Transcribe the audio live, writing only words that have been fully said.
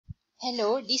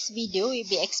Hello, this video will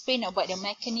be explained about the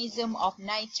mechanism of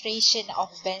nitration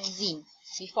of benzene.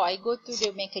 Before I go to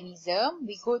the mechanism,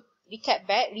 we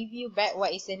review back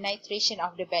what is the nitration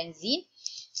of the benzene.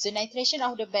 So nitration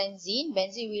of the benzene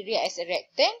will react as a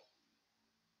reactant.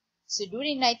 So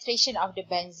during nitration of the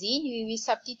benzene, we will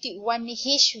substitute 1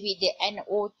 H with the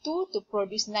NO2 to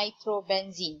produce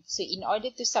nitrobenzene. So in order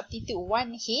to substitute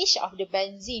 1 H of the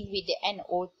benzene with the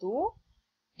NO2,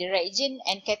 the reagent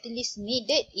and catalyst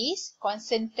needed is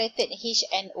concentrated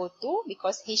HNO2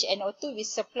 because HNO2 will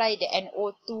supply the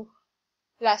NO2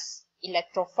 plus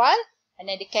electrophile, and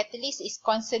then the catalyst is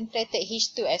concentrated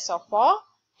H2SO4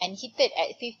 and heated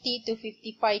at 50 to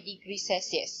 55 degrees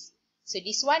Celsius. So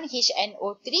this one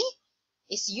HNO3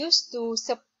 is used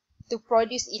to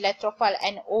produce electrophile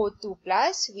NO2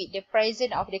 plus with the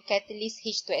presence of the catalyst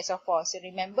H2SO4. So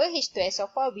remember,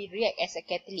 H2SO4 will react as a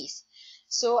catalyst.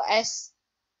 So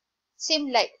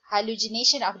same like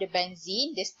halogenation of the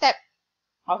benzene, the step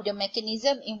of the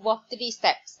mechanism involve 3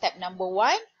 steps. Step number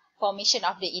 1, formation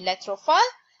of the electrophile.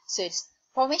 So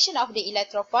formation of the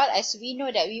electrophile, as we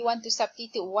know that we want to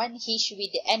substitute 1 H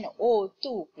with the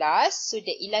NO2 plus. So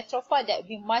the electrophile that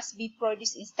we must be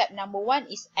produced in step number 1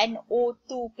 is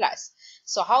NO2 plus.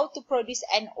 So how to produce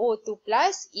NO2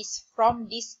 plus is from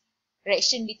this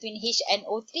reaction between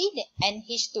HNO3 and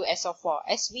H2SO4.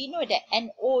 As we know that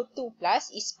NO2 plus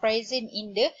is present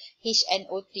in the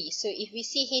HNO3. So if we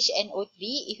see HNO3,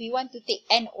 if we want to take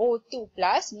NO2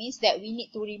 plus, means that we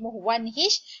need to remove 1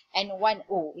 H and 1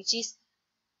 O, which is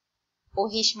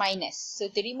OH minus. So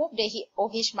to remove the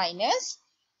OH minus,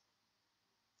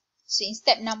 so in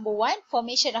step number 1,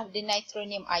 formation of the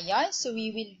nitronium ion, so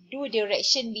we will do the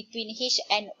reaction between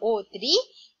HNO3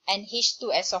 and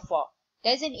H2SO4.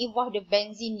 Doesn't involve the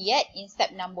benzene yet in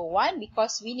step number 1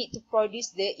 because we need to produce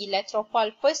the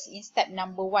electrophile first in step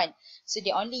number 1. So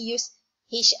they only use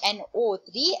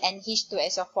HNO3 and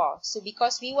H2SO4. So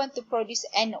because we want to produce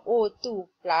NO2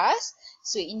 plus,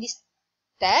 so in this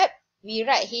step, we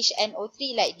write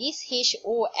HNO3 like this,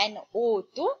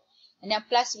 HONO2, and then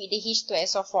plus with the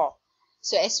H2SO4.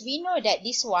 So as we know that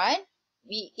this one,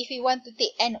 if we want to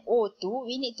take NO2,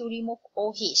 we need to remove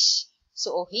OH.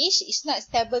 So OH is not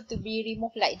stable to be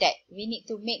removed like that. We need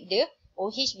to make the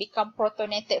OH become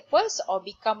protonated first or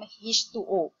become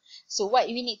H2O. So what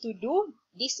we need to do,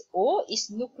 this O is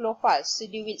nucleophile. So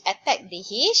they will attack the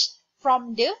H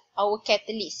from our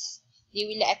catalyst. They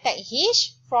will attack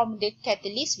H from the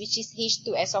catalyst, which is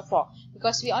H2SO4.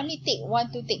 Because we only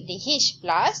want to take the H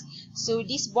plus, so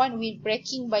this bond will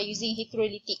breaking by using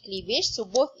heterolytic cleavage. So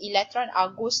both electron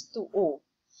goes to O.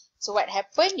 So what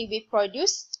happened? They will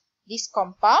produce this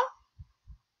compound.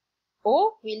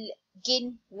 O will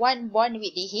gain 1 bond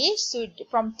with the H. So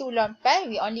from 2 lone pair,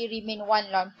 we only remain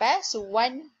 1 lone pair. So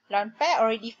 1 lone pair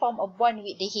already form a bond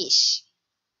with the H.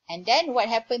 And then what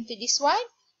happened to this one?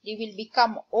 They will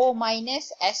become O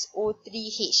minus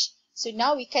SO3H. So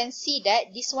now we can see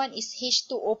that this one is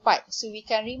H2O part. So we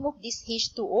can remove this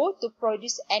H2O to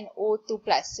produce NO2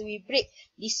 plus. So we break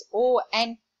this O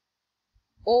and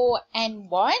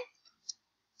bond.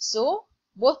 So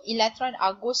both electron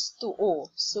goes to O.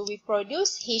 So we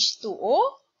produce H2O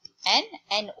and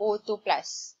NO2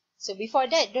 plus. So before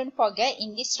that, don't forget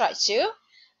in this structure,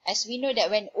 as we know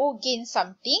that when O gains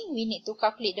something, we need to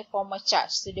calculate the formal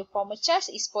charge. So the formal charge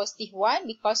is positive 1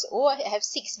 because O have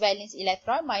 6 valence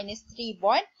electron minus 3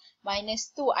 bond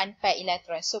minus 2 unpaired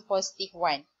electrons. So positive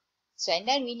 1. So and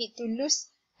then we need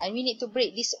to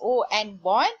break this O and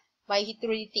bond by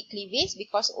heterolytic cleavage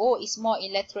because O is more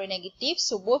electronegative.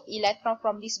 So both electron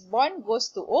from this bond goes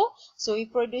to O. So we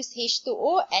produce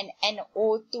H2O and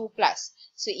NO2 plus.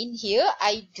 So in here,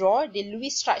 I draw the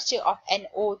Lewis structure of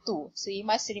NO2. So you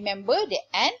must remember the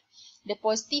N, the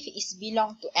positive is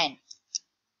belong to N.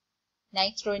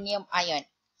 Nitronium ion.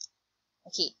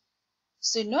 Okay.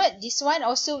 So note this one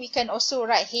also, we can also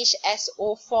write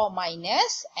HSO4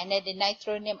 minus, and then the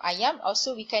nitronium ion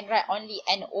also we can write only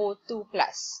NO2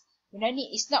 plus.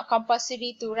 It's not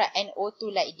compulsory to write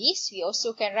NO2 like this. We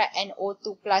also can write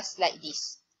NO2 plus like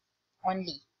this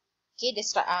only. Okay,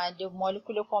 the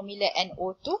molecular formula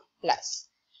NO2 plus.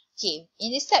 Okay,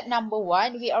 in the step number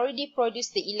 1, we already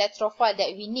produced the electrophile that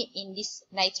we need in this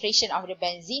nitration of the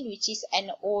benzene, which is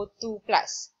NO2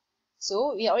 plus.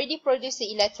 So we already produced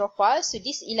the electrophile. So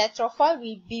this electrophile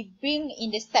will be bring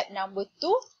in the step number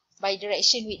 2 by the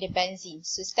reaction with the benzene.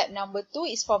 So step number 2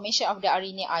 is formation of the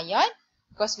arene ion.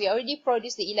 Because we already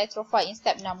produced the electrophile in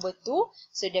step number 2,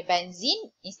 so the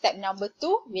benzene in step number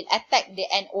 2 will attack the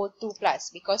NO2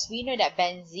 plus because we know that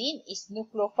benzene is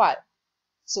nucleophile.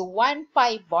 So 1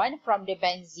 pi bond from the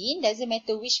benzene, doesn't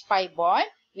matter which pi bond,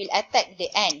 will attack the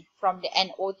N from the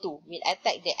NO2. Will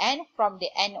attack the N from the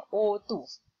NO2.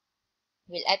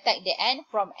 Will attack the N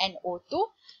from NO2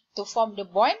 to form the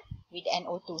bond with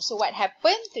NO2. So what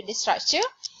happened to the structure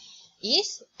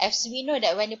is, as we know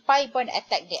that when the pi bond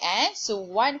attack the N, so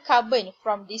one carbon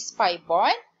from this pi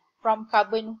bond,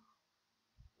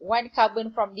 one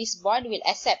carbon from this bond will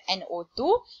accept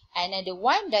NO2, and another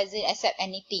one doesn't accept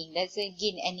anything, doesn't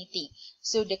gain anything.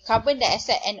 So the carbon that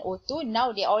accept NO2,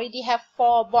 now they already have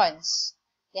 4 bonds.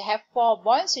 They have 4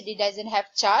 bonds, so they doesn't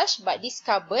have charge, but this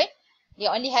carbon, they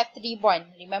only have 3 bonds.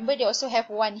 Remember, they also have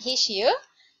 1 H here.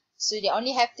 So they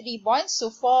only have 3 bonds, so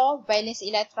 4 valence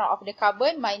electron of the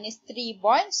carbon minus 3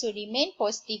 bonds, so remain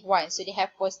positive 1. So they have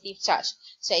positive charge.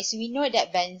 So as we know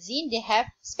that benzene, they have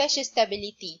special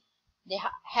stability. They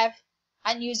have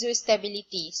unusual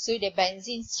stability. So the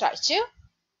benzene structure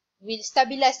will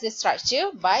stabilize the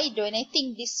structure by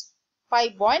donating this pi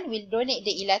bond, will donate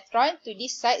the electron to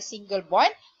this side single bond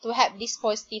to have this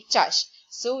positive charge.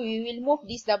 So we will move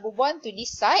this double bond to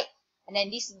this side, and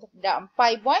then this the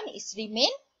pi bond is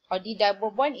remain, or the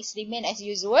double bond is remain as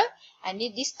usual, and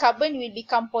then this carbon will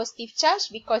become positive charge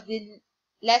because the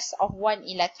less of 1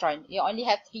 electron. You only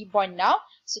have 3 bond now,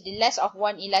 so the less of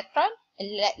 1 electron,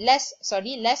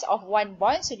 less of 1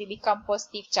 bond, so they become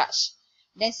positive charge.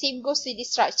 Then same goes to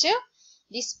this structure.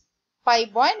 This pi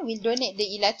bond will donate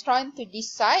the electron to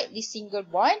this side, this single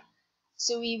bond.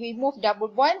 So we will move double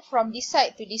bond from this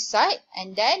side to this side,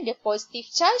 and then the positive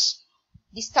charge,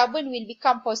 this carbon will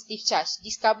become positive charge.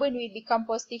 This carbon will become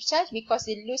positive charge because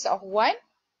the loss of 1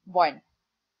 bond.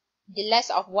 The less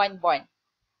of 1 bond.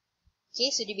 Okay,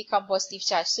 so they become positive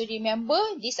charge. So remember,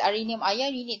 this arenum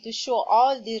ion, you need to show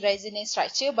all the resonance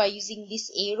structure by using this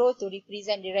arrow to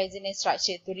represent the resonance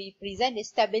structure, to represent the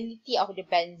stability of the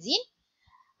benzene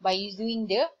by using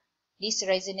this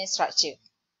resonance structure.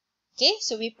 Okay,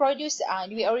 so we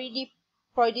already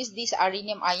produced this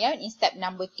arenum ion in step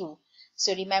number 2.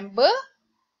 So remember,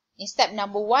 in step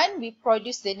number 1, we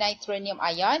produce the nitronium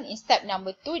ion. In step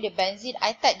number 2, the benzene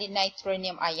attack the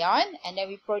nitronium ion, and then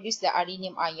we produce the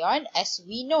arenum ion. As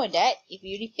we know that, if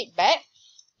we repeat back,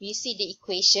 we see the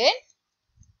equation.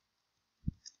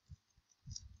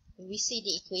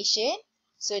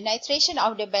 So nitration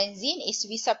of the benzene is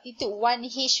we substitute 1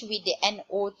 H with the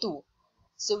NO2.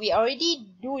 So we already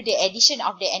do the addition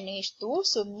of the NO2,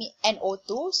 so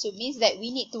means that we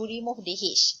need to remove the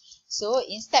H. So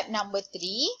in step number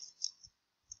 3,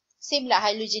 same like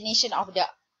halogenation of the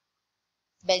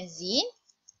benzene.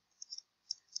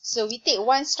 So we take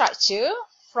one structure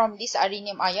from this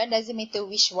arenum ion, doesn't matter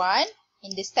which one,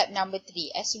 in the step number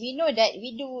 3. As we know that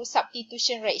we do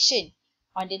substitution reaction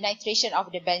on the nitration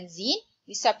of the benzene,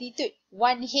 we substitute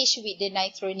 1 H with the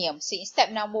nitronium. So in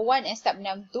step number 1 and step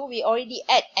number 2, we already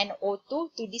add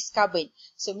NO2 to this carbon.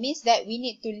 So means that we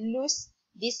need to lose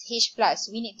this H+.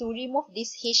 We need to remove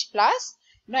this H+,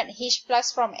 not H+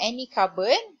 from any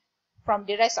carbon, from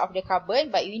the rest of the carbon,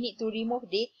 but we need to remove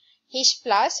the H+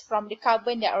 from the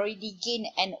carbon that already gained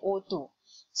NO2.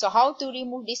 So how to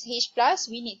remove this H+?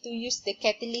 We need to use the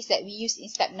catalyst that we use in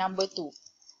step number 2.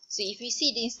 So if we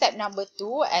see in step number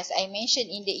 2, as I mentioned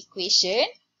in the equation,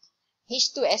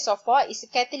 H2SO4 is a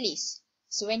catalyst.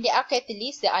 So when they are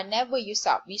catalysts, they are never used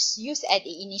up. We use at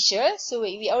the initial. So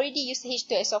we already use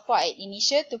H2SO4 at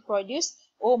initial to produce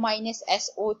O minus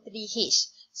SO3H.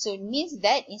 So it means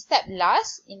that in step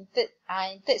last, in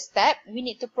third step, we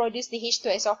need to produce the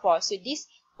H2SO4. So this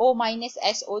O minus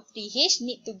SO3H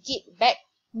need to get back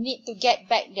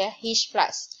the H+.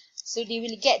 So they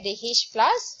will get the H+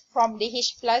 from the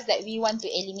H+ that we want to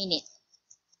eliminate.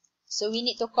 So we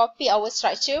need to copy our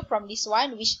structure from this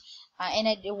one, which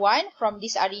another one from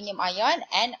this arenum ion,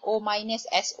 and O minus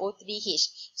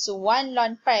SO3H. So one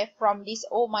lone pair from this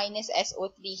O minus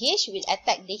SO3H will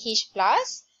attack the H+.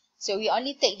 So we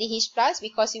only take the H+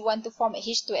 because we want to form a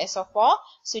H2SO4.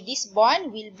 So this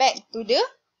bond will back to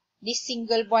this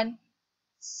single bond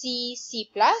C+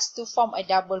 to form a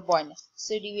double bond.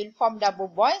 So they will form double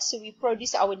bond. So we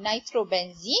produce our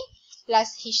nitrobenzene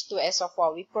plus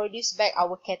H2SO4. We produce back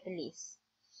our catalyst.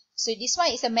 So this one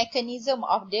is a mechanism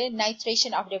of the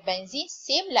nitration of the benzene.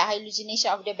 Same like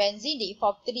halogenation of the benzene. They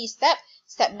involve 3 steps.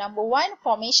 Step number 1,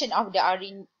 formation of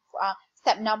the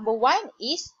step number 1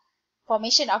 is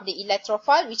formation of the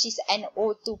electrophile, which is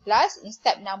NO2+. In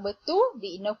step number 2,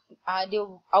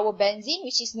 our benzene,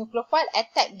 which is nucleophile,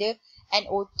 attack the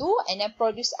NO2 and then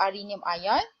produce arenum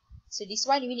ion. So this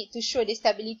one we need to show the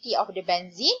stability of the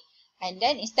benzene. And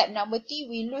then in step number 3,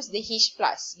 we lose the H+,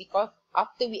 because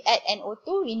after we add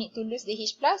NO2, we need to lose the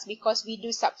H+, because we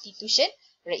do substitution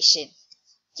reaction.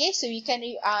 Okay, so we can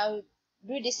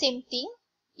do the same thing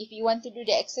If you want to do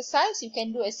the exercise, you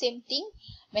can do the same thing,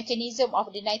 mechanism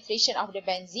of the nitration of the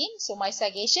benzene. So my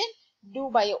suggestion, do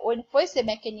by your own first the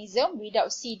mechanism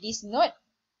without see this note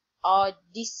or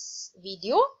this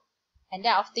video. And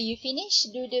then after you finish,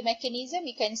 do the mechanism,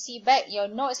 you can see back your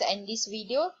notes and this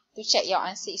video to check your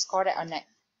answer is correct or not.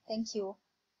 Thank you.